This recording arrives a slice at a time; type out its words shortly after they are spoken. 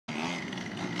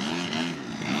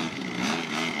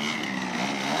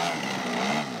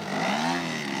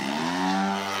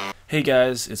Hey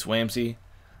guys, it's Wamsy.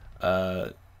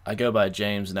 I go by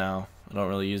James now. I don't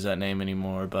really use that name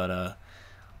anymore, but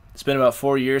it's been about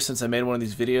 4 years since I made one of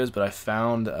these videos, but I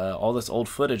found all this old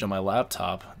footage on my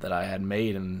laptop that I had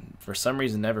made and for some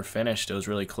reason never finished. It was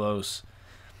really close.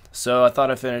 So I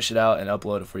thought I'd finish it out and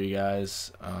upload it for you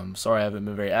guys. Sorry I haven't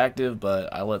been very active,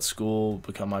 but I let school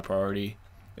become my priority.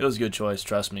 It was a good choice,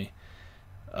 trust me.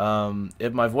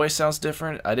 If my voice sounds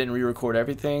different, I didn't re-record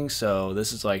everything, so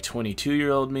this is like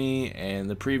 22-year-old me, and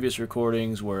the previous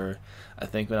recordings were, I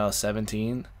think, when I was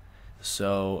 17.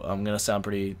 So I'm gonna sound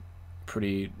pretty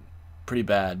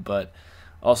bad, but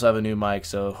also have a new mic,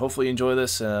 so hopefully you enjoy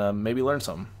this, maybe learn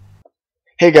something.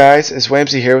 Hey guys, it's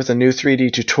Wamsy here with a new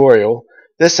 3D tutorial.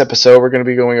 This episode we're going to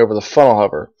be going over the funnel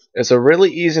hover. It's a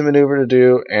really easy maneuver to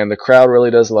do and the crowd really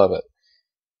does love it.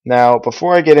 Now,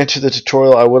 before I get into the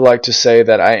tutorial, I would like to say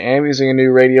that I am using a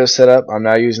new radio setup. I'm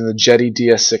now using the Jetty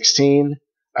DS16.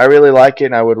 I really like it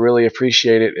and I would really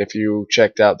appreciate it if you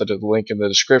checked out the link in the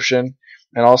description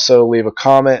and also leave a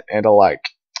comment and a like.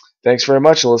 Thanks very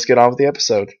much and let's get on with the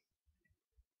episode.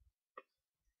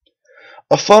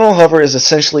 A funnel hover is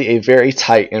essentially a very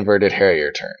tight inverted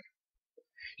Harrier turn.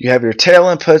 You have your tail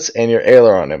inputs and your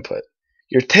aileron input.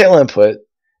 Your tail input,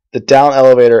 the down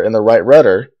elevator and the right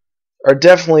rudder, are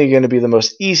definitely going to be the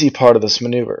most easy part of this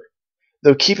maneuver,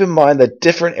 though keep in mind that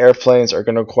different airplanes are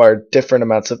going to require different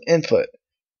amounts of input.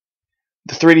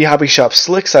 The 3D Hobby Shop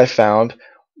slicks I found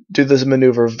do this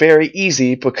maneuver very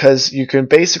easy because you can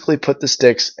basically put the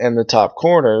sticks in the top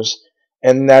corners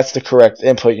and that's the correct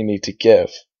input you need to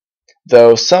give.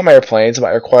 Though some airplanes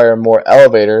might require more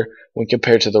elevator when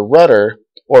compared to the rudder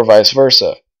or vice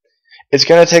versa. It's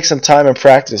going to take some time and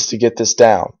practice to get this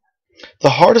down.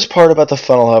 The hardest part about the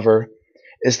funnel hover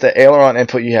is the aileron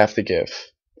input you have to give.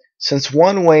 Since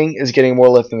one wing is getting more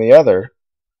lift than the other,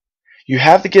 you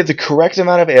have to give the correct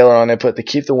amount of aileron input to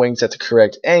keep the wings at the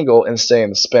correct angle and stay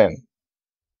in the spin.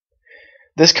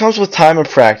 This comes with time and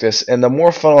practice, and the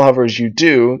more funnel hovers you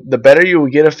do, the better you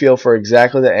will get a feel for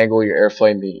exactly the angle your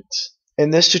airplane needs. In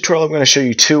this tutorial, I'm going to show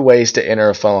you two ways to enter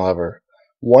a funnel hover.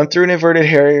 One through an inverted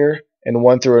Harrier and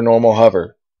one through a normal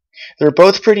hover. They're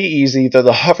both pretty easy, though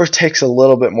the hover takes a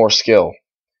little bit more skill.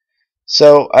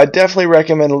 So I definitely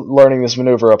recommend learning this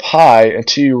maneuver up high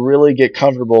until you really get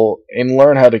comfortable and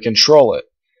learn how to control it.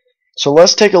 So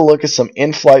let's take a look at some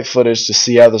in-flight footage to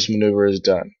see how this maneuver is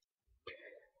done.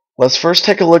 Let's first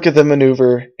take a look at the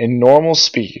maneuver in normal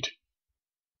speed.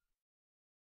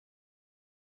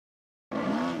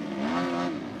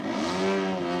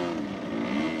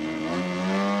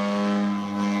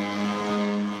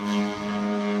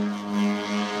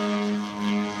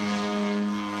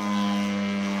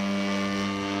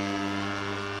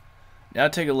 Now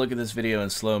take a look at this video in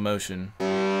slow motion.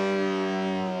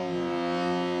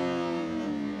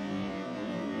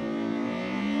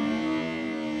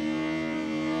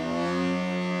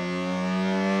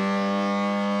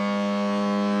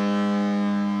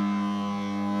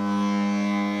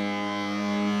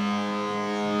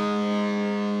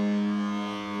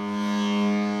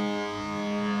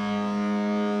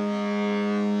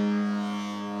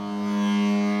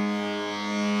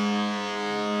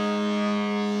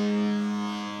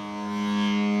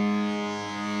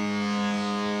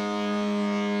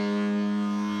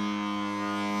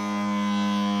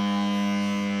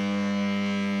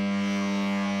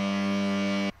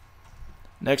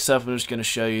 Next up, I'm just going to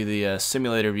show you the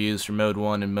simulator views for Mode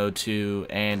 1 and Mode 2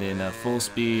 and in full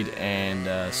speed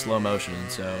and slow motion.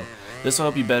 So this will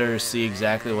help you better see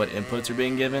exactly what inputs are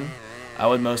being given. I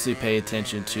would mostly pay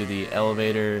attention to the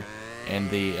elevator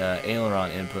and the aileron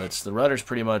inputs. The rudder's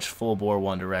pretty much full bore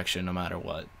one direction no matter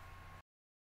what.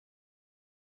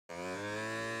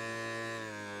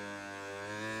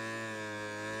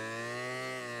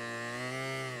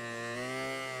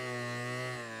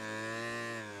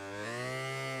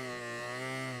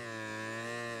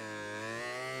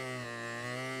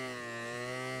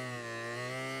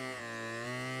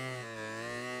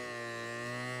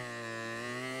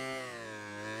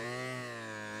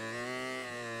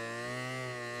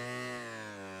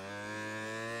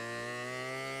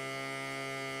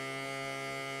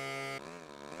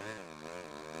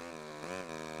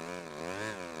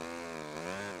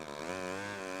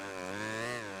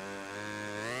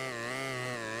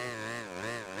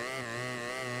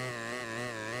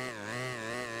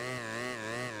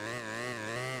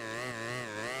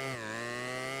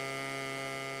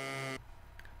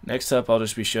 Next up, I'll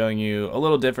just be showing you a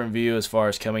little different view as far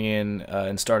as coming in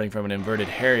and starting from an inverted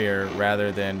Harrier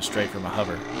rather than straight from a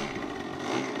hover.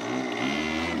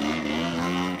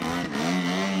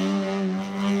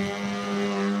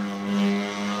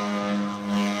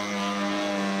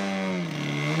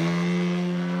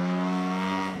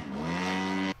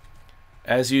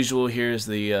 As usual, here's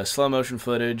the slow motion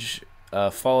footage,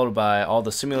 followed by all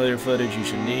the simulator footage you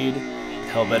should need to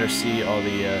help better see all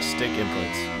the stick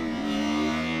inputs.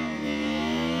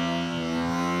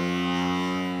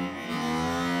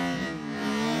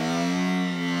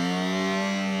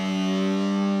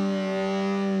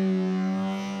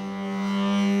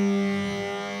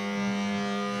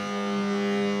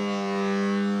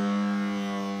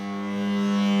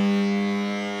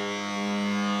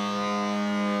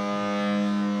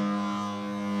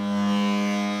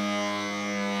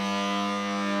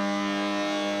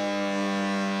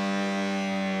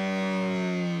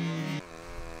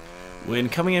 When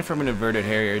coming in from an inverted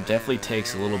Harrier, it definitely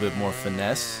takes a little bit more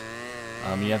finesse.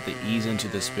 You have to ease into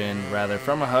the spin. Rather,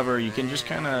 from a hover, you can just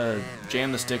kind of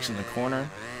jam the sticks in the corner.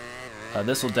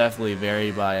 This will definitely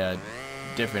vary by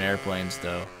different airplanes,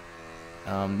 though.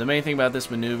 The main thing about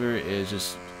this maneuver is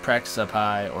just practice up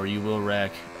high, or you will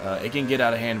wreck. It can get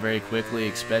out of hand very quickly,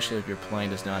 especially if your plane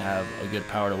does not have a good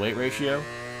power-to-weight ratio.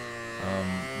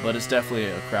 But it's definitely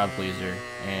a crowd pleaser,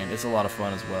 and it's a lot of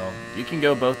fun as well. You can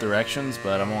go both directions,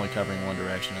 but I'm only covering one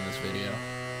direction in this video.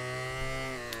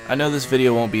 I know this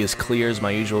video won't be as clear as my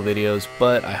usual videos,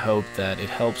 but I hope that it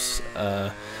helps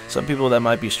some people that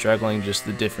might be struggling. Just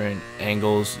the different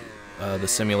angles, the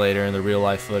simulator and the real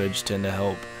life footage tend to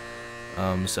help.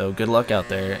 So good luck out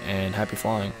there, and happy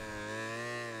flying.